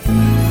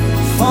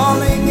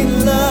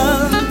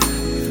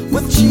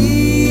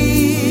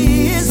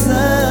Jesus,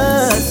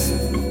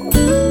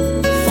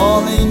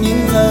 falling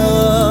in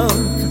love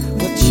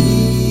with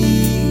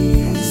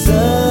Jesus,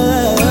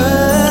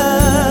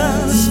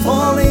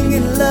 falling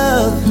in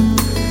love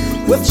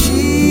with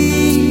Jesus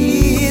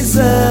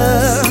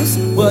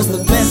was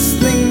the best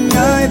thing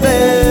I've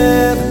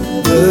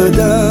ever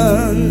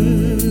done.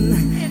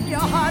 In your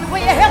heart, will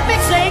you help me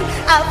sing?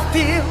 I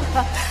feel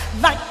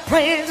like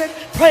praising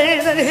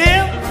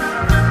Him.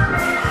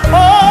 Oh,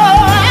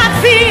 I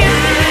feel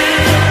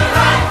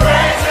like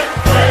praising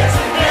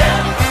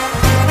Him.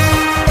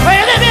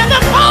 Praise Him in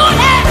the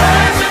morning.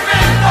 Praise Him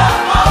in the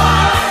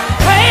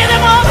morning. Praise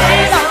Him all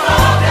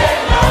day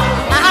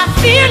long. I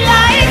feel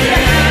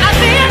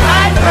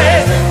like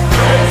praising.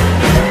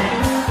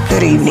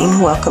 Good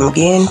evening. Welcome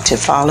again to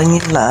Falling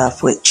in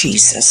Love with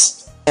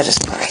Jesus. Let us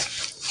pray.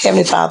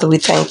 Heavenly Father, we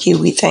thank you.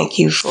 We thank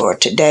you for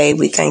today.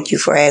 We thank you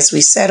for as we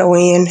settle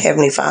in.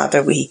 Heavenly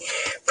Father, we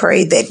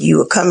pray that you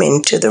would come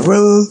into the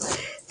room,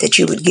 that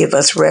you would give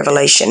us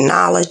revelation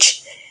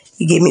knowledge.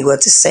 You give me what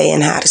to say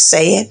and how to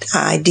say it.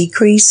 I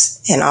decrease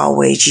and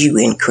always you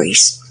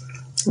increase.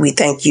 We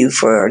thank you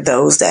for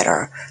those that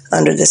are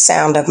under the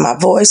sound of my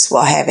voice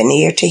will have an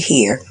ear to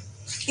hear.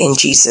 In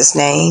Jesus'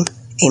 name,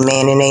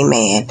 amen and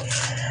amen.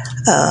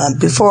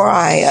 Before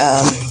I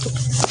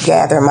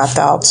gather my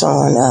thoughts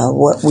on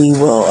what we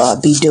will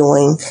be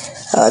doing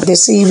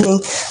this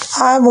evening,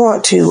 I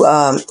want to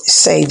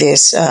say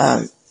this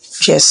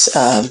just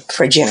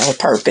for general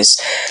purpose.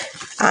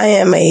 I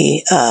am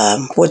a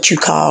what you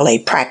call a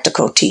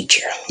practical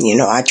teacher. You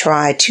know, I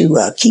try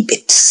to keep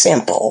it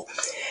simple.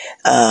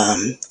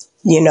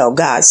 You know,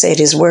 God said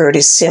His word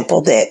is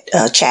simple that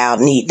a child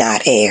need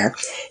not err,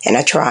 and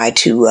I try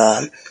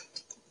to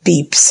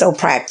be so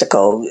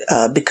practical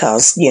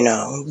because, you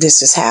know,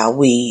 this is how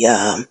we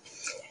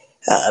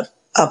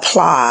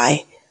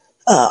apply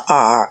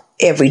our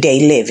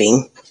everyday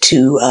living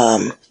to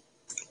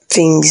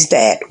things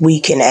that we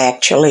can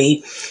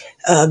actually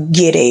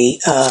get a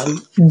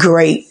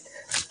great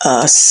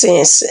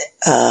sense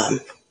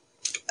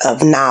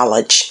of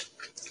knowledge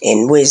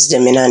and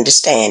wisdom and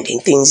understanding,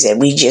 things that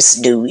we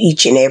just do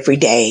each and every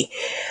day,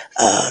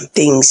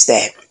 things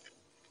that,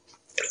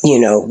 you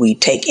know, we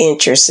take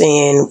interest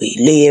in, we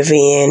live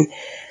in,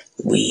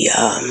 we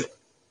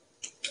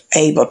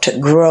able to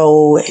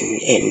grow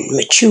and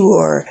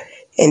mature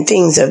and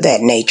things of that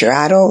nature.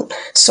 I don't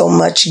so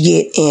much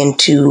get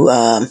into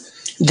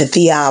the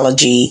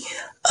theology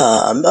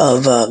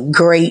of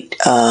great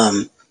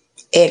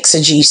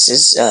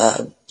exegesis,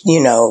 you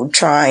know,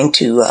 trying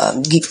to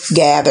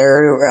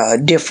gather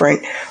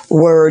different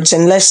words.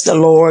 Unless the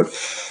Lord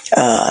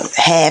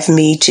have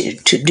me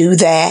to do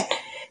that,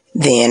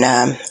 then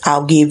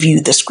I'll give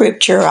you the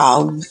scripture.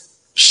 I'll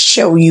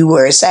show you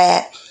where it's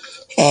at.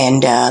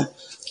 And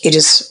it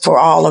is for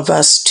all of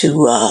us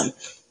to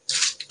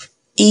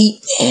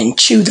eat and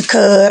chew the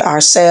cud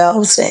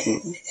ourselves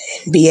and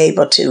be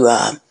able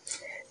to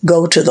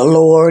go to the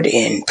Lord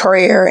in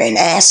prayer and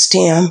ask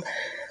Him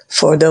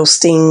for those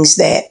things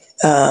that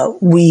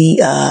we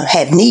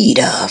have need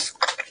of.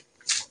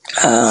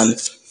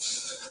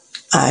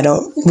 I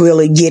don't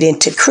really get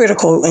into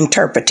critical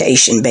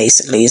interpretation,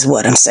 basically, is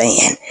what I'm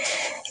saying,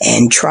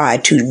 and try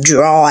to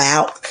draw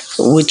out,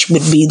 which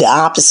would be the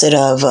opposite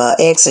of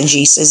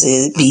exegesis,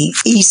 it'd be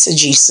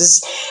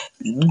eisegesis,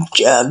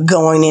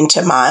 going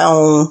into my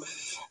own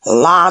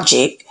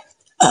logic,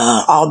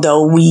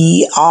 although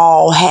we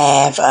all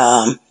have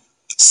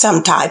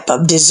some type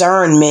of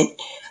discernment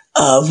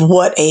of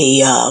what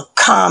a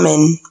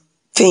common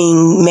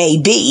thing may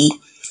be.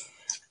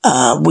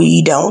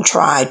 We don't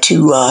try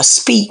to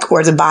speak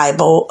where the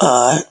Bible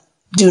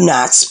do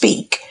not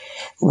speak.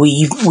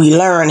 We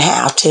learn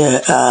how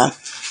to,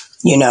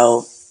 you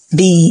know,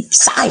 be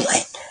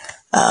silent.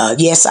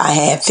 Yes, I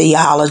have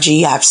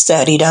theology. I've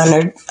studied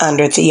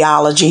under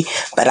theology,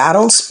 but I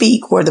don't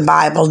speak where the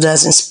Bible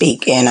doesn't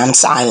speak, and I'm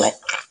silent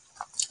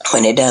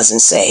when it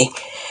doesn't say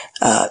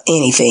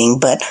anything.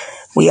 But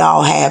we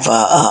all have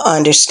a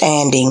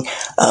understanding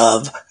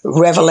of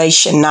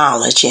revelation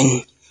knowledge,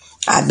 and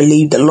I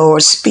believe the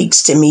Lord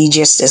speaks to me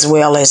just as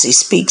well as He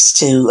speaks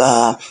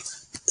to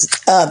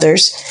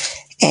others.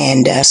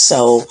 And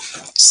so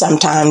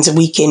sometimes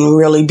we can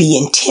really be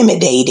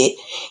intimidated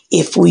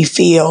if we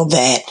feel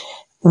that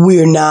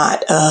we're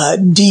not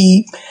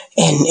deep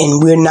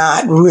and we're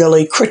not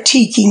really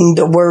critiquing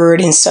the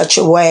word in such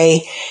a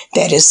way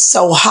that is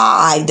so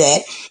high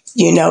that,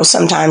 you know,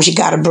 sometimes you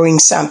got to bring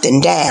something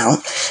down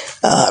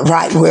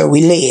right where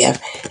we live.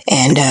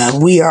 And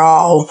we are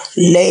all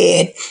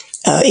led,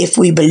 if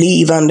we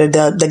believe, under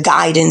the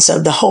guidance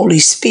of the Holy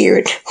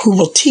Spirit, who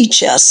will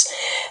teach us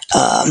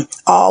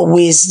all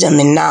wisdom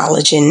and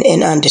knowledge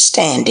and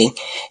understanding.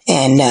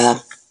 And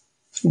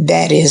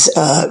that is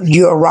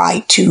your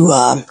right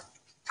to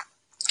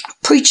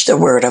preach the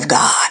word of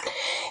God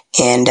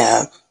and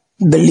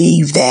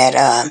believe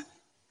that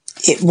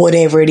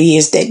whatever it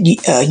is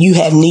that you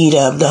have need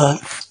of,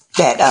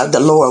 the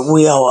Lord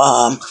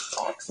will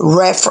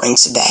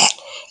reference that.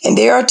 And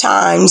there are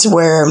times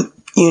where,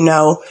 you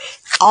know,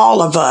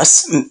 all of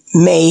us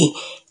may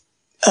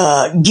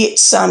get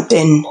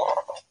something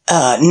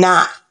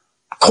not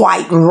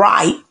quite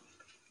right,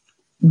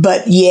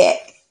 but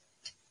yet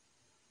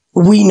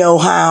we know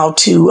how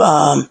to,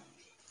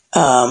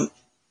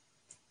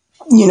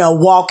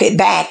 walk it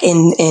back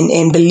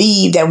and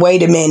believe that,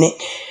 wait a minute,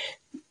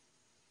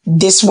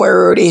 this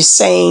word is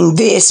saying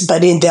this,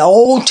 but in the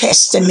Old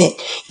Testament,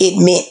 it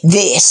meant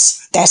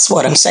this. That's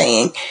what I'm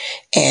saying.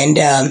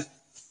 And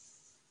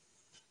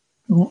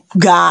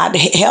God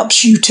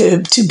helps you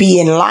to be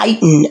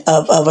enlightened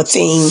of a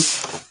thing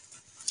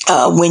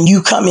when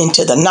you come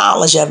into the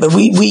knowledge of it.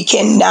 We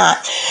cannot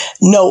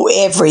know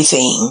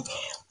everything.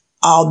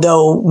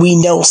 Although we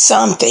know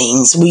some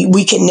things,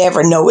 we can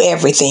never know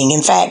everything.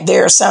 In fact,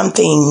 there are some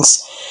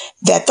things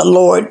that the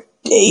Lord,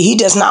 He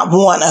does not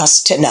want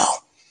us to know.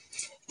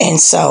 And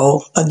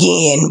so,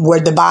 again, where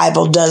the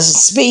Bible doesn't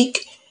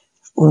speak,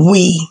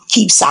 we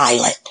keep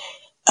silent.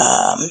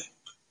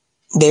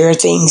 There are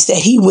things that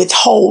He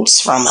withholds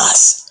from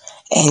us.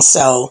 And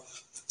so,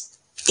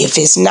 if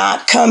it's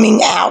not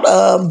coming out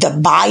of the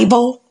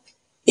Bible,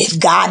 if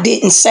God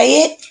didn't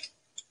say it,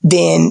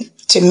 then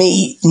to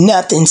me,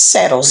 nothing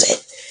settles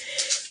it.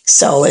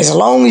 So as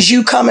long as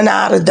you coming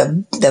out of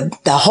the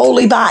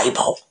Holy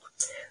Bible,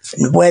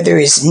 whether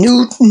it's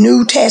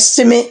New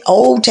Testament,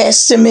 Old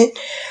Testament,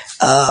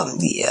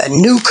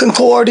 New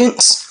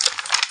Concordance,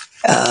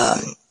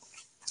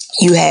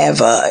 you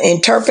have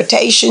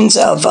interpretations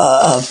of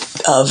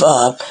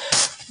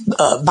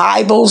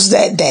Bibles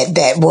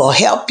that will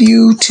help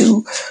you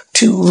to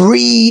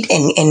read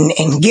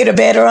and get a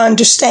better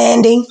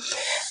understanding.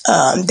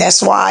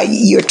 That's why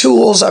your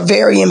tools are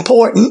very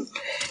important.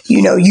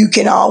 You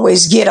can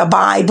always get a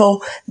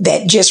Bible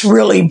that just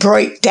really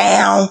break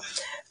down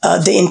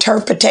the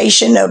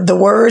interpretation of the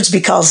words,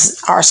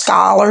 because our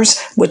scholars,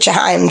 which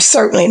I am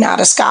certainly not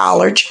a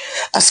scholar,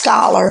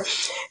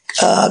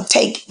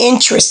 take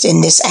interest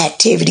in this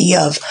activity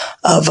of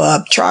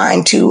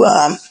trying to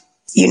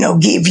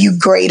give you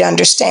great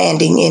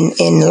understanding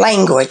in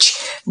language,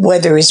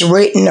 whether it's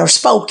written or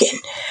spoken.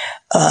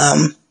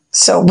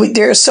 So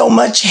there's so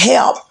much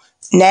help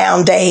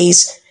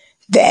nowadays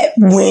that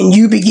when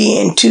you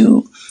begin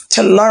to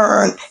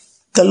learn,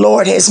 the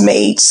Lord has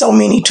made so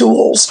many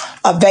tools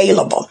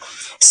available.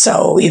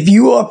 So if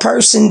you are a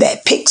person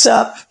that picks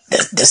up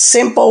the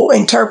simple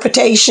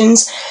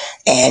interpretations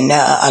and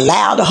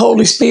allow the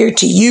Holy Spirit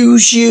to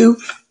use you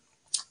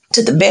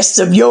to the best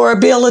of your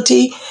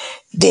ability,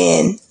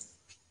 then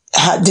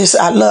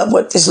I love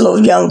what this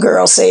little young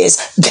girl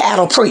says,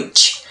 that'll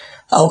preach.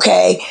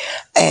 Okay.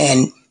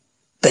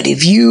 But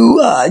if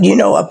you,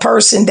 a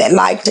person that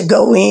like to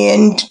go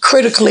in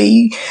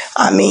critically,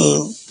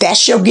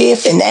 that's your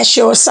gift and that's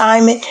your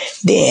assignment,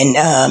 then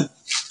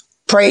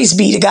praise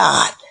be to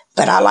God.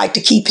 But I like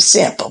to keep it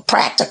simple,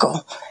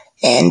 practical.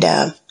 And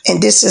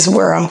this is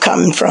where I'm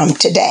coming from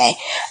today.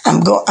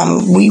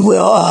 We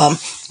will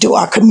do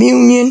our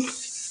communion.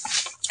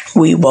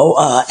 We will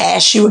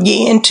ask you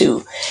again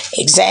to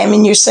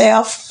examine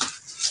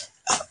yourself,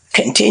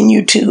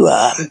 continue to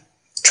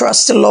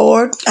trust the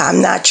Lord.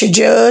 I'm not your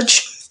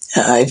judge.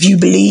 If you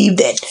believe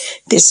that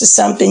this is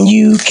something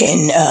you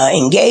can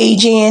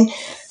engage in,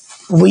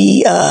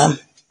 we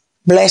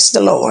bless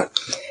the Lord.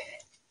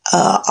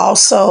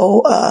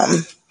 Also,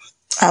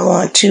 I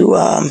want to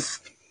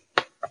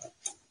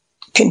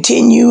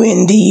continue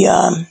in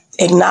the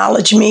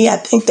acknowledge me. I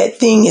think that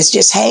thing is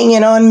just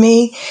hanging on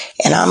me,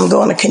 and I'm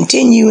going to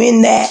continue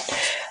in that,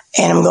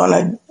 and I'm going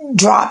to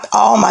drop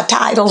all my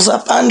titles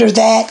up under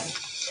that.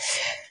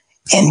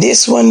 And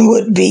this one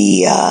would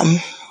be,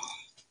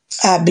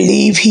 I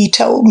believe he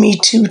told me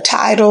to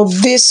title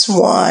this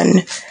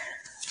one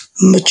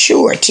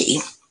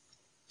Maturity.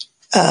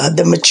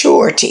 The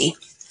maturity,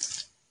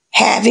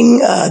 having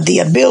the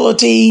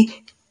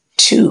ability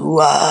to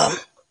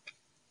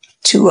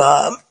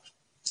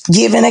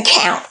give an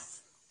account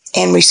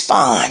and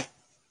respond.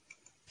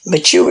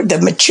 The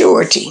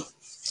maturity,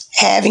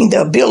 having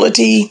the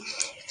ability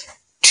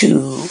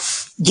to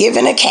give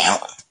an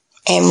account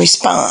and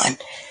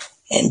respond.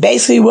 And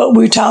basically what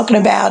we're talking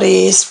about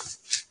is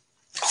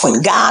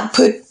when God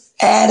put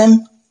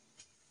Adam,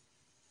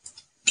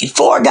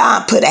 before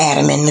God put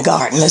Adam in the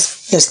garden,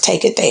 let's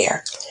take it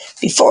there.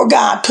 Before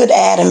God put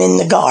Adam in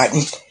the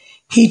garden,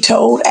 He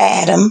told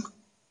Adam,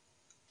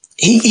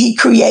 he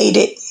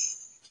created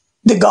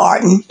the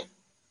garden,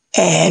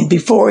 and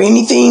before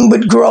anything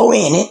would grow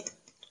in it,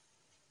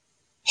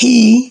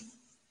 He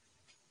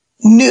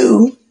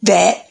knew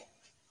that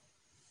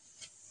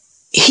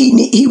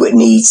he would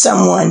need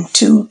someone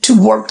to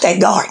work that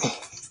garden.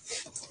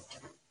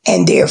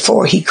 And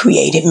therefore He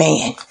created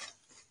man.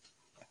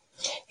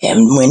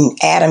 And when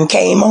Adam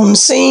came on the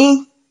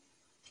scene,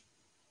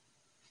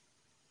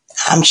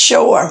 I'm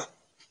sure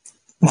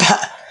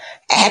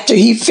after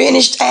he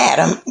finished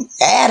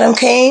Adam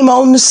came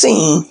on the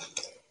scene,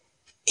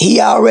 he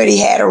already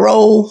had a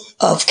roll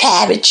of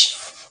cabbage,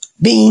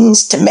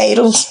 beans,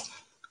 tomatoes,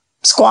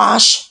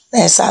 squash,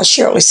 as how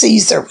Shirley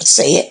Caesar would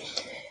say it,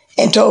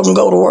 and told him,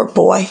 go to work,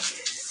 boy.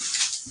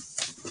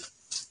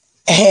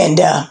 And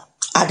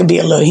I could be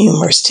a little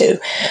humorous too.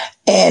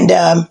 And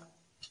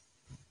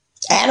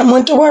Adam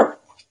went to work.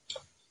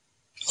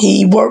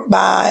 He worked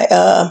by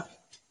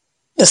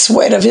the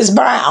sweat of his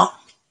brow.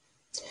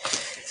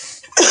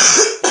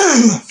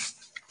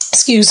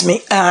 Excuse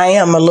me, I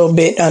am a little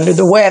bit under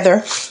the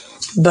weather,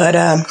 but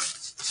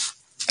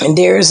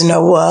there is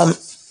no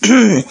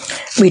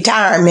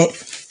retirement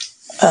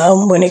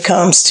when it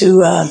comes to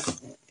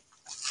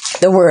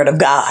the Word of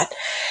God.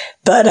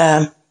 But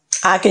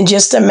I can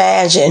just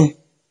imagine,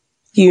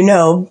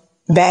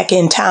 back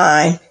in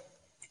time,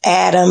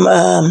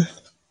 Adam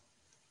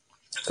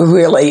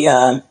really,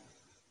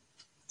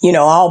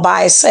 all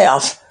by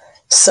himself.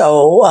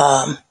 So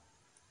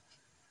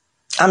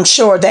I'm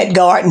sure that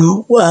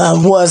garden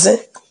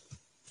wasn't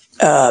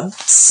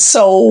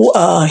so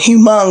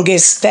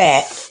humongous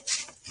that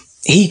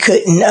he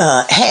couldn't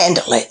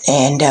handle it.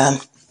 And,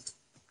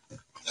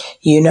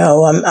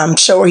 I'm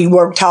sure he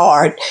worked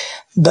hard,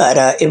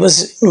 but it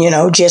was,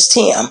 just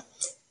him.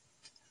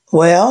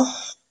 Well,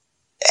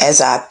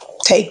 as I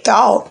take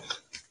thought,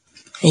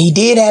 he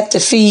did have to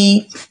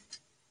feed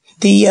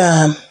the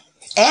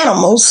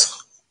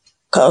animals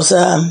because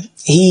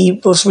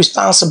he was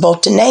responsible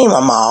to name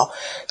them all.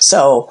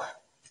 So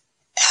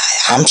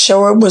I'm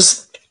sure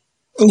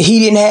he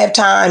didn't have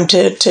time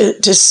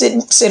to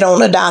sit on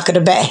the dock of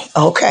the bay.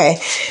 Okay.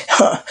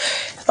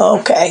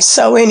 Okay.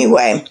 So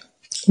anyway,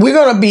 we're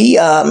going to be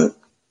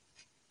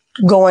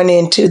going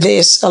into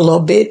this a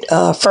little bit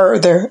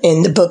further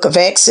in the book of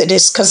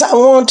Exodus, because I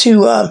want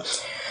to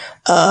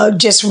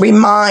just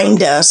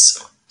remind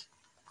us,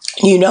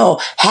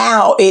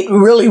 how it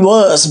really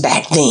was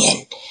back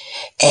then.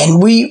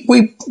 And we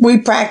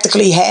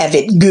practically have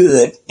it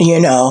good,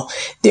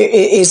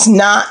 It's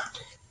not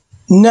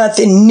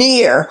nothing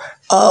near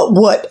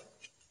what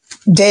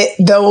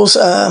those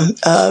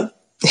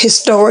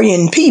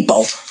historian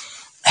people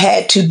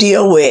had to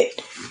deal with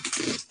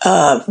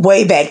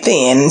way back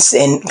then.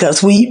 And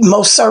because we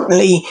most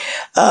certainly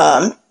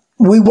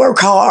we work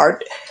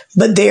hard,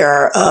 but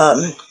there are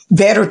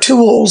better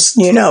tools,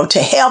 to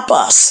help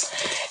us.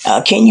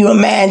 Can you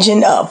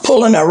imagine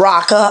pulling a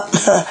rock up,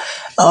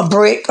 a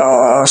brick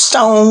or a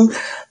stone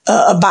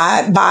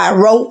by a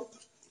rope?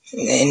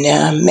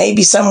 And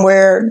maybe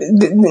somewhere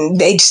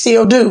they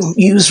still do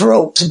use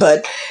ropes,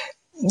 but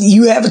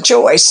you have a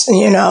choice,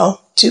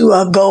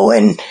 to go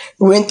and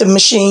rent the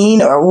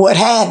machine or what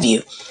have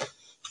you.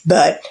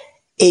 But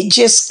it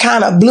just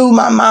kind of blew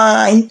my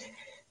mind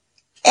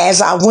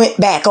as I went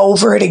back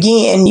over it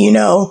again.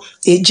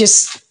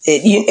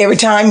 Every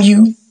time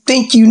you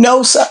think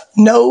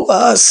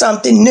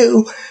something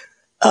new,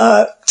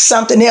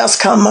 something else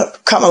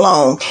come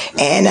along.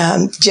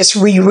 And just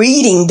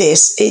rereading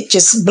this, it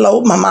just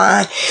blew my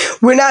mind.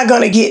 We're not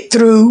going to get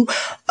through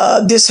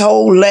this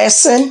whole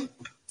lesson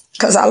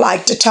because I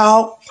like to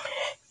talk,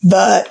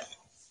 but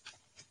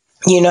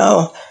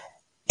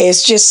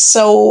it's just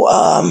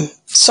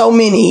so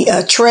many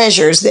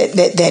treasures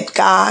that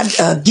God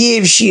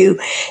gives you.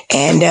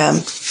 And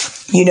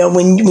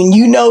when when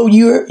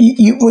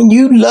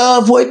you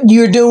love what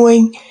you're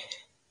doing,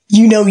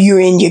 you're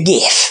in your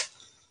gift.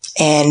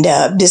 And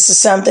this is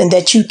something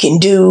that you can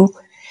do,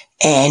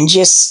 and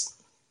just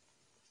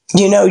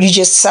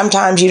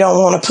sometimes you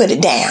don't want to put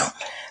it down.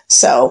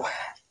 So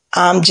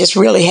I'm just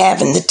really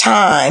having the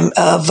time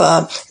of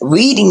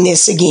reading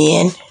this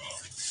again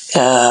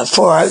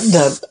for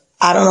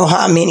I don't know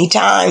how many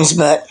times,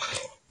 but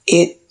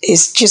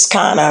it's just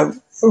kind of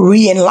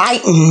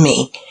re-enlightened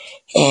me.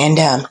 And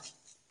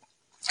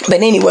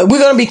but anyway, we're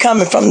going to be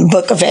coming from the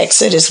book of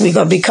Exodus. We're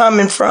going to be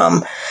coming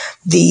from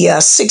the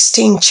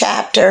 16th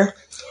chapter.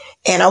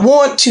 And I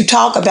want to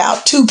talk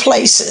about two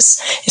places.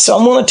 So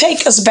I'm going to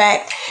take us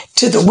back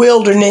to the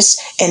wilderness,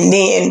 and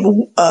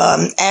then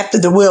after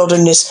the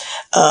wilderness,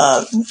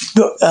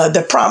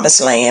 the promised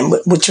land,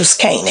 which was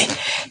Canaan.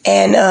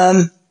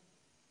 And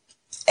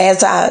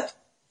as I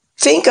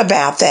think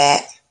about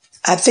that,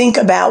 I think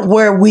about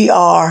where we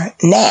are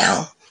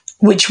now,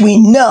 which we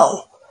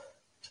know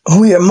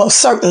we are most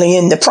certainly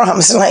in the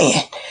promised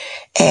land.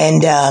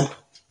 And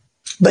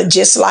but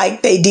just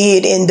like they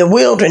did in the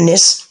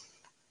wilderness,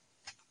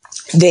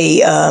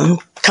 they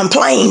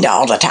complained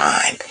all the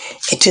time,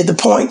 and to the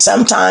point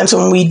sometimes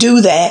when we do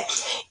that,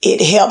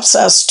 it helps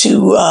us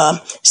to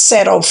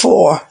settle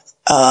for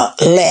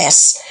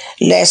less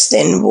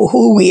than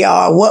who we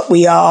are, what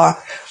we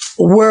are,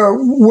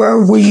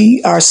 where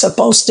we are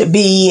supposed to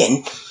be,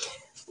 and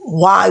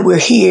why we're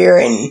here,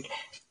 and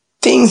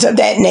things of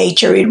that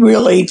nature. It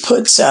really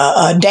puts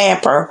a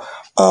damper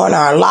on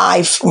our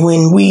life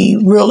when we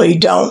really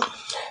don't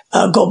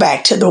go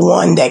back to the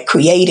one that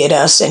created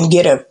us and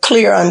get a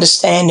clear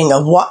understanding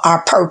of what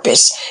our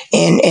purpose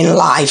in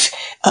life.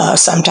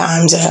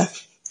 Sometimes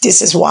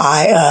this is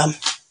why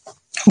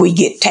we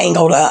get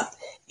tangled up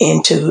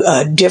into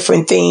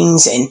different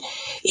things. And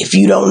if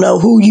you don't know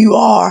who you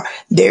are,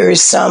 there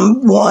is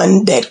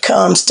someone that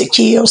comes to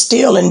kill,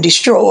 steal, and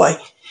destroy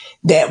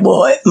that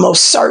will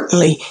most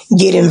certainly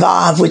get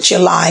involved with your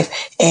life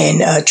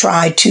and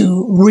try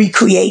to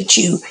recreate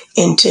you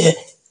into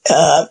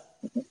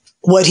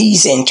what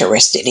he's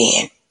interested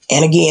in.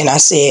 And again, I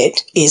said,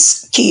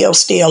 it's kill,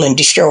 steal, and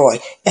destroy.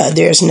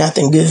 There's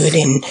nothing good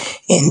in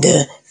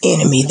the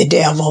enemy, the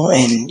devil,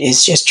 and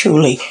it's just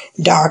truly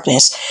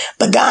darkness.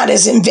 But God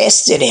has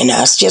invested in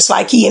us, just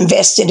like he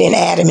invested in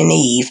Adam and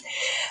Eve.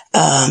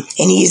 And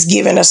he has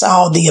given us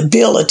all the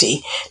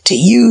ability to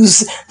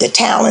use the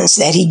talents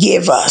that he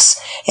gave us.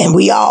 And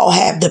we all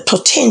have the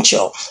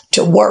potential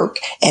to work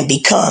and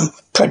become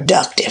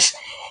productive.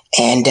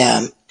 And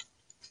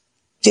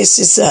this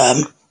is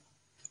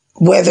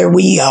whether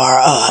we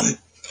are,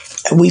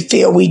 we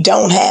feel we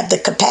don't have the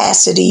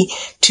capacity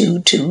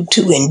to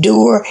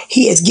endure.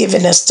 He has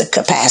given us the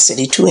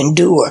capacity to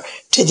endure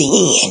to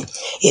the end.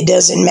 It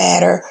doesn't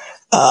matter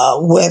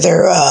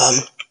whether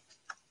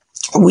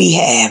we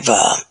have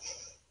a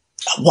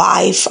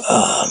wife.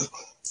 The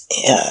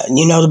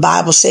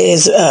Bible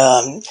says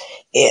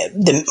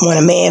when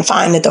a man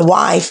findeth a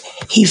wife,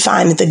 he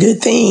findeth a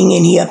good thing,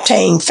 and he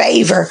obtained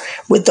favor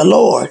with the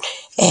Lord.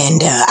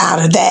 And out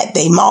of that,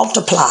 they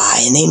multiply,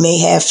 and they may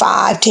have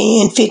 5,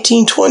 10,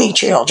 15, 20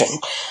 children.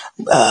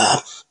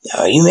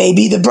 You may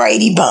be the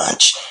Brady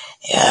Bunch.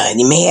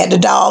 You may have the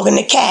dog and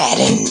the cat,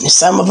 and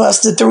some of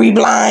us, the 3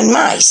 blind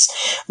mice.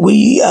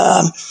 We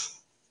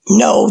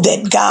know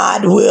that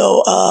God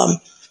will,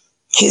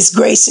 his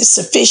grace is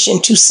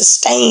sufficient to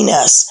sustain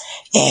us.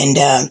 And,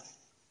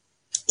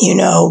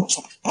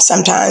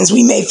 sometimes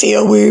we may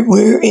feel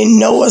we're in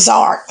Noah's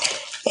Ark,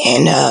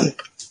 and,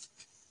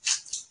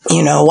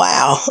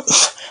 wow,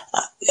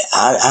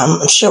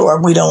 I'm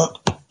sure we don't,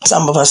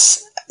 some of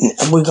us,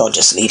 we're going to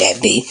just leave that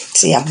be.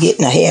 See, I'm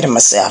getting ahead of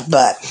myself,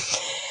 but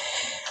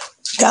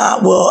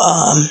God will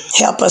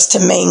help us to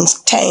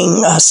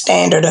maintain a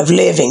standard of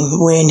living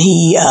when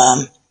he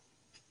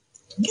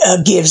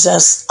gives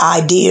us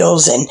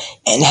ideals and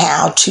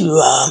how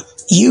to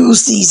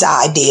use these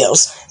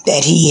ideals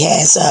that he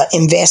has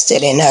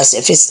invested in us.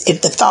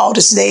 If the thought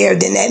is there,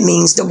 then that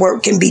means the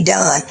work can be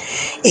done.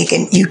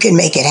 You can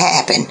make it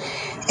happen.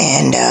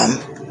 And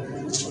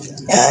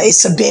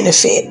it's a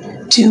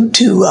benefit to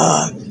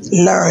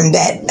learn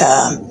that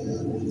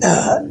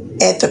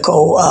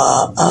ethical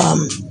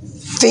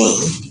thing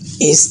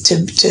is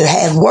to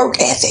have work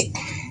ethic.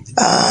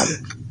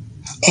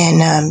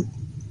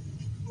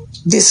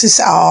 This is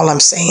all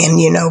I'm saying.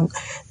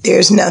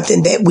 There's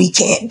nothing that we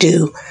can't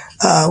do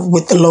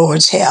with the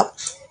Lord's help.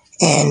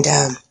 And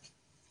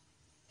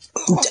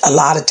a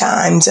lot of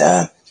times,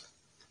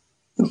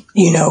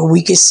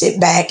 we could sit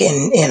back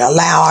and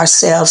allow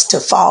ourselves to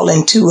fall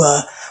into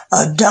a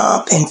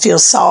dump and feel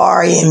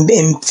sorry and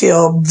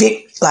feel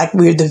like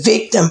we're the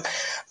victim.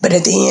 But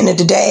at the end of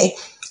the day,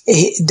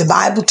 the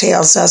Bible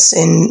tells us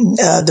in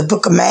the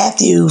book of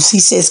Matthew, he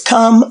says,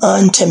 "Come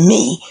unto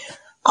me,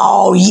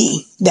 all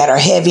ye that are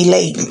heavy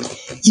laden."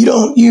 You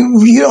don't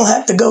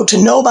have to go to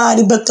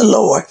nobody but the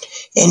Lord,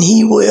 and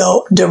he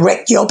will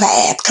direct your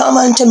path. "Come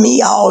unto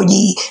me, all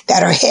ye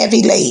that are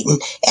heavy laden,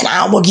 and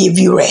I will give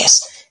you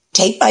rest.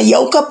 Take my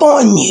yoke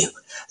upon you.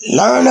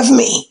 Learn of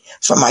me,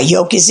 for my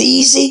yoke is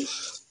easy,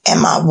 and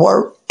my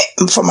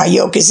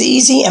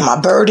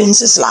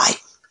burdens is light."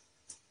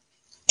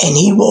 And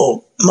he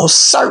will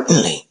most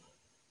certainly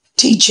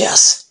teach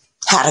us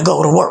how to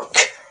go to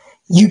work.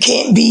 You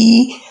can't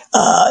be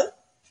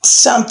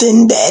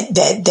something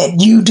that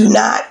you do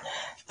not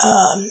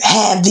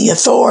have the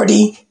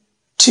authority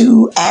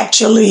to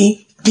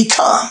actually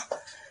become.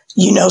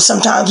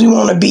 Sometimes we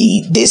want to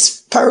be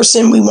this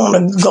person. We want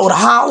to go to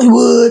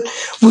Hollywood.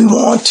 We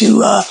want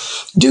to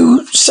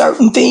do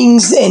certain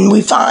things, and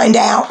we find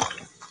out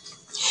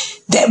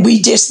that we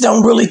just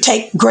don't really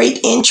take great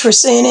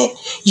interest in it.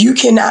 You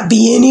cannot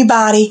be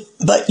anybody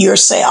but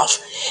yourself.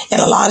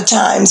 And a lot of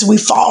times we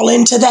fall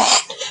into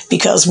that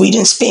because we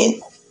didn't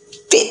spend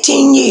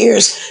 15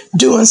 years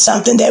doing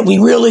something that we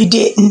really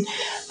didn't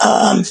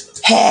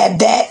have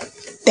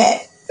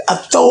that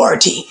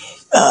authority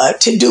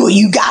to do it.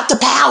 You got the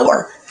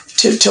power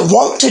to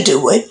want to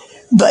do it,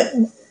 but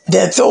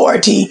the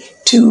authority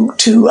to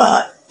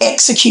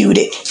execute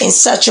it in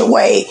such a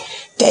way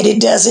that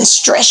it doesn't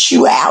stress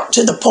you out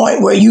to the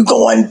point where you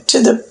go into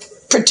the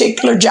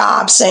particular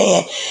job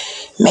saying,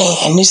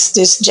 "Man,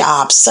 this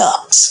job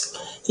sucks."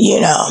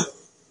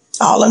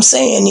 All I'm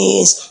saying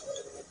is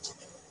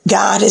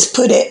God has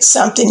put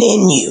something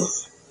in you,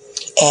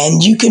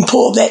 and you can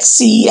pull that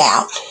seed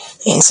out.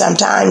 And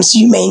sometimes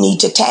you may need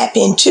to tap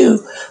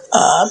into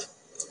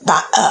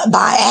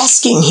by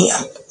asking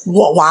him,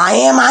 "Well, why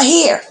am I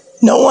here?"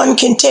 No one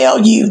can tell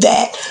you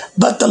that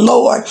but the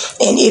Lord.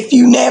 And if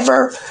you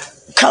never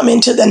come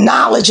into the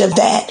knowledge of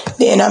that,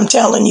 then I'm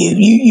telling you,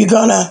 you're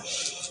going to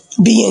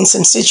be in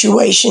some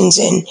situations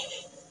and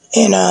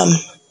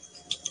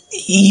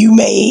you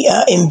may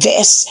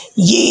invest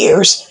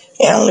years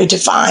and only to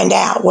find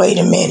out, wait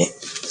a minute,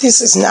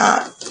 this is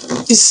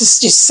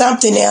just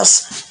something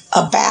else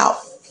about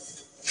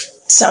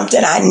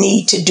something I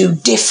need to do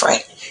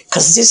different.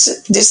 Because this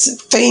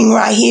thing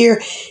right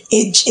here,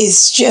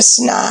 it's just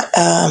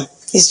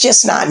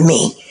not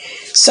me.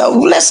 So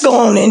let's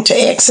go on into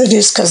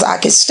Exodus, because I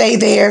could stay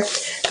there,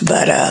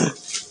 but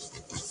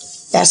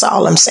that's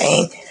all I'm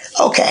saying.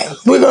 Okay,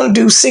 we're going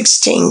to do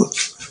 16,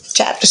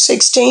 chapter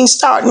 16,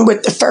 starting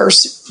with the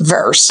first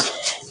verse.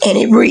 And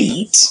it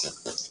reads,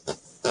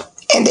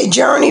 "And they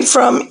journeyed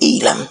from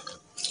Elim,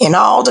 and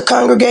all the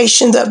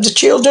congregations of the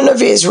children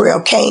of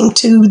Israel came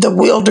to the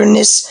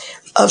wilderness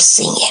of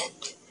Sin,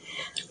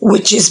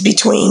 which is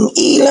between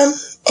Elim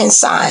and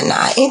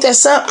Sinai." Ain't that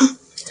something?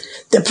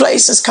 The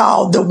place is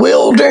called the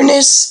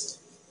wilderness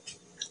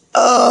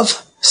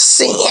of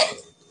Sin.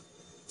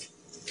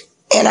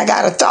 And I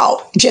got a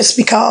thought just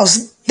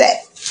because that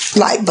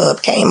light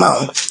bulb came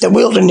on. The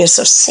wilderness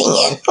of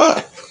sin.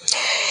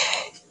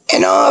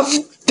 And of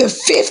the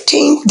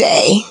 15th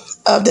day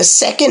of the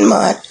second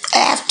month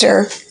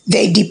after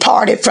they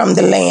departed from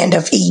the land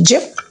of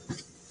Egypt,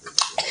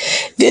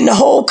 then the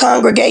whole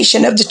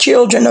congregation of the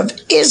children of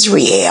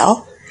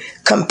Israel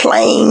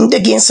complained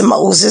against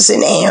Moses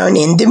and Aaron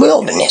in the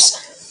wilderness.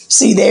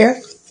 See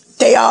there?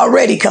 They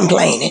already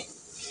complaining,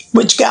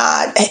 which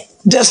God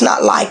does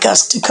not like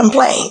us to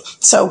complain.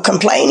 So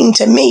complaining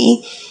to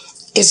me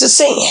is a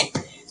sin.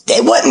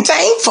 They wasn't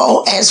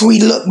thankful as we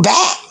look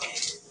back.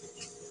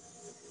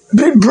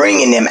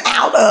 Bringing them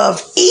out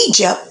of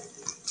Egypt,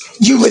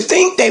 you would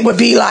think they would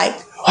be like,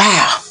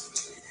 wow,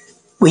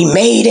 we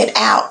made it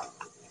out.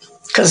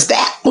 Because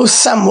that was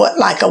somewhat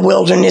like a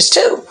wilderness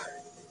too.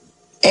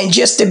 And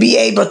just to be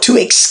able to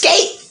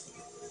escape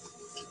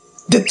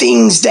the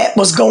things that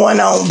was going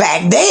on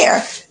back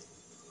there,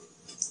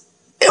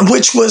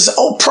 which was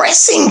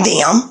oppressing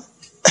them.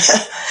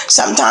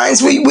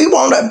 Sometimes we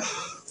want to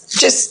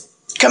just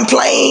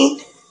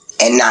complain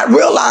and not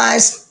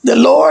realize the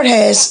Lord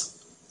has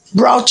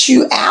brought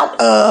you out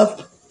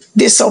of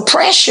this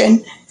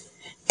oppression,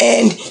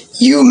 and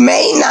you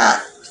may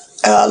not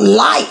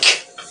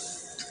like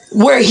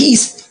where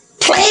He's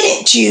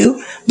planted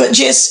you, but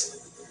just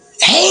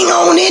hang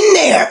on in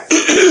there.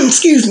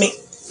 Excuse me.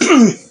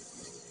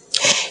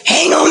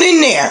 Hang on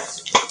in there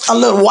a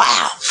little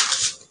while.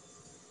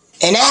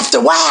 And after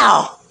a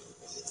while,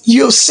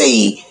 you'll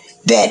see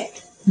that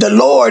the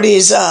Lord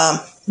is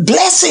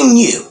blessing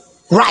you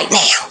right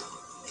now.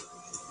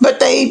 But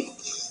they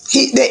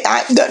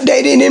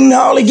didn't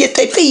hardly get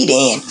their feet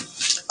in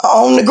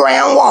on the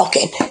ground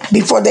walking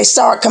before they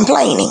start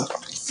complaining.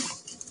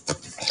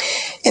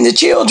 And the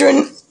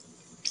children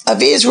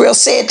of Israel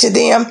said to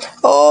them,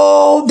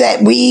 "Oh,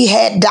 that we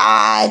had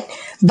died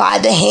by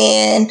the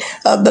hand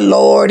of the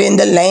Lord in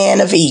the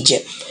land of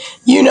Egypt."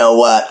 You know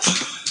what?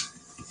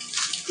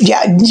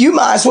 Yeah, you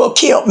might as well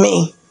kill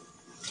me.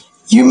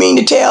 You mean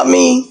to tell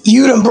me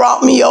you done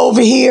brought me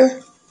over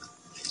here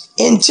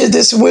into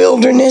this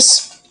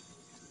wilderness?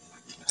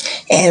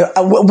 And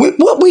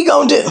what we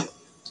gonna do?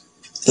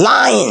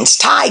 Lions,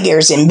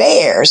 tigers, and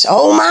bears.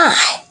 Oh my.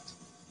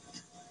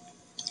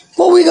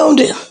 What we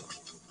gonna do?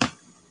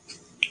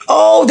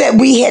 Oh, that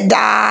we had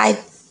died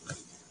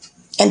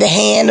in the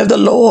hand of the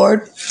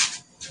Lord,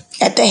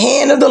 at the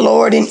hand of the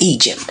Lord in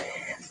Egypt,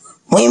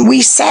 when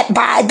we sat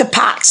by the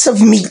pots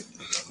of meat.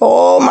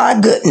 Oh my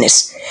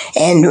goodness.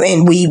 And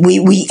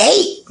we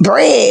ate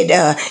bread.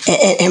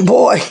 And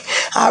boy,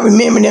 I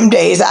remember them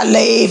days. I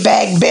laid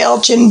back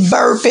belching,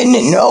 burping,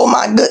 and oh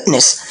my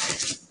goodness.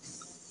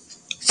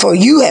 For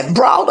you have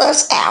brought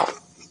us out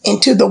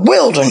into the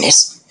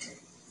wilderness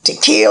to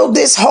kill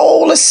this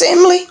whole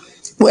assembly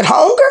with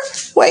hunger?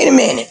 Wait a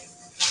minute.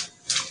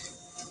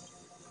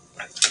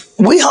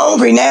 We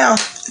hungry now.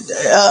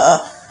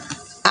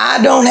 I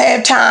don't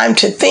have time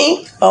to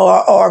think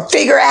or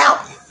figure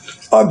out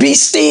or be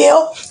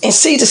still and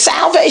see the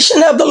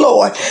salvation of the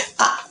Lord.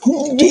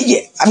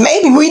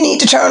 Maybe we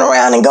need to turn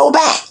around and go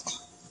back.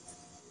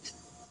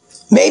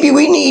 Maybe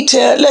we need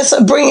to, let's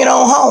bring it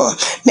on home.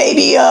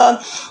 Maybe,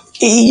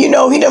 He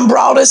done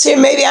brought us here.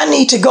 Maybe I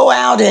need to go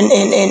out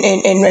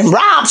and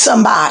rob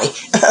somebody.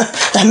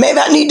 Maybe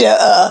I need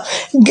to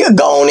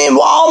go on in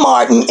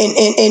Walmart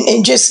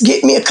and just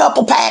get me a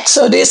couple packs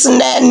of this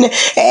and that. And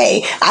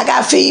hey, I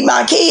got to feed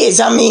my kids.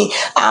 I mean,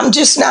 I'm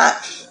just not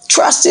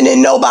trusting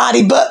in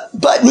nobody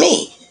but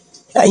me.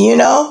 Ain't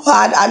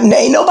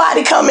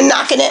nobody coming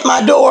knocking at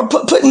my door,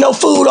 putting no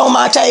food on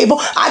my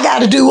table. I got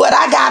to do what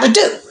I got to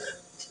do.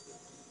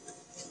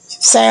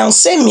 Sounds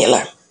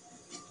similar.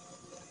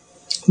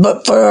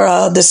 But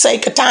for the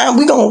sake of time,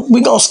 we're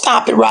gonna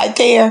stop it right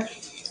there.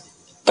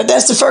 But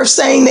that's the first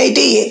thing they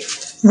did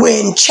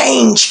when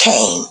change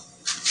came.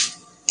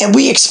 And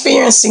we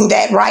experiencing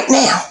that right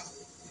now.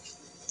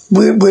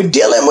 We're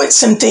dealing with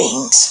some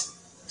things.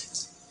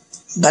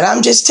 But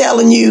I'm just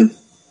telling you,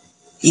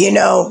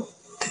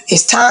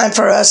 it's time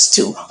for us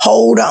to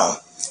hold on.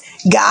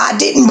 God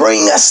didn't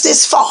bring us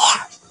this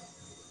far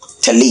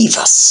to leave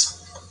us.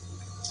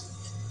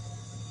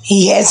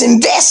 He has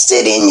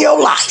invested in your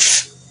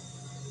life.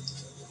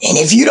 And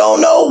if you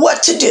don't know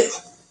what to do,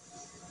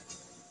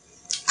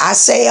 I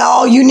say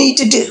all you need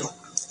to do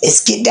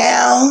is get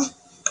down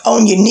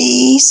on your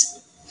knees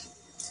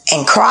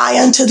and cry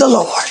unto the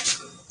Lord.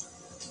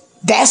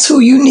 That's who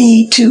you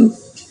need to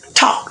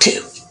talk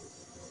to.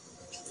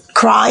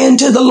 Cry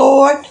unto the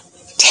Lord,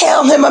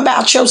 tell Him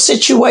about your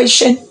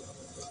situation,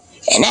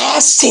 and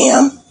ask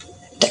Him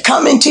to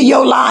come into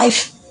your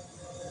life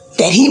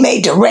that he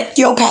may direct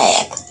your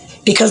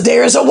path, because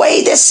there is a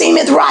way that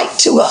seemeth right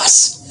to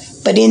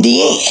us, but in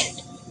the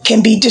end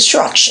can be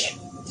destruction.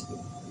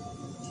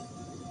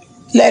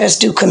 Let us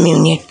do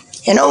communion.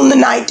 And on the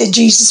night that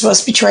Jesus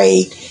was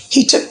betrayed,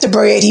 he took the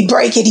bread, he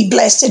broke it, he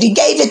blessed it, he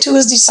gave it to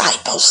his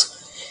disciples.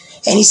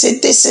 And he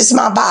said, this is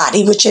my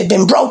body, which had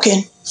been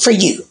broken for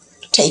you.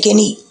 Take and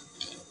eat.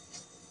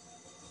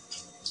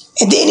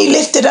 And then he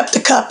lifted up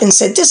the cup and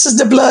said, this is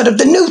the blood of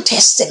the New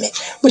Testament,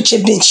 which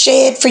had been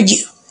shed for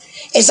you.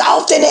 As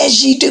often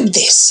as ye do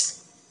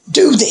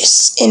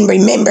this in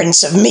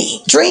remembrance of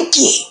me. Drink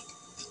ye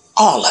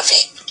all of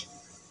it.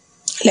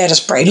 Let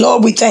us pray.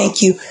 Lord, we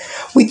thank you.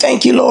 We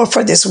thank you, Lord,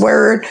 for this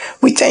word.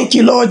 We thank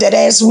you, Lord, that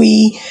as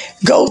we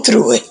go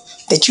through it,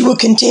 that you will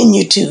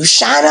continue to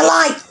shine a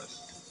light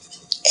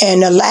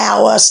and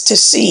allow us to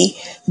see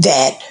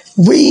that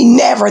we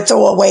never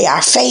throw away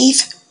our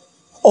faith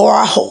or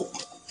our hope.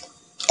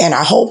 And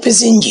our hope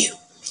is in you.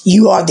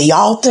 You are the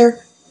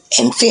author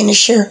and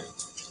finisher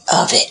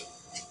of it.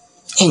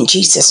 In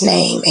Jesus'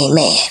 name,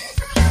 amen.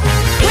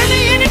 When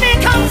the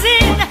enemy comes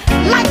in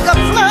like a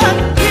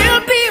flood, he'll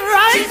be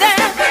right there.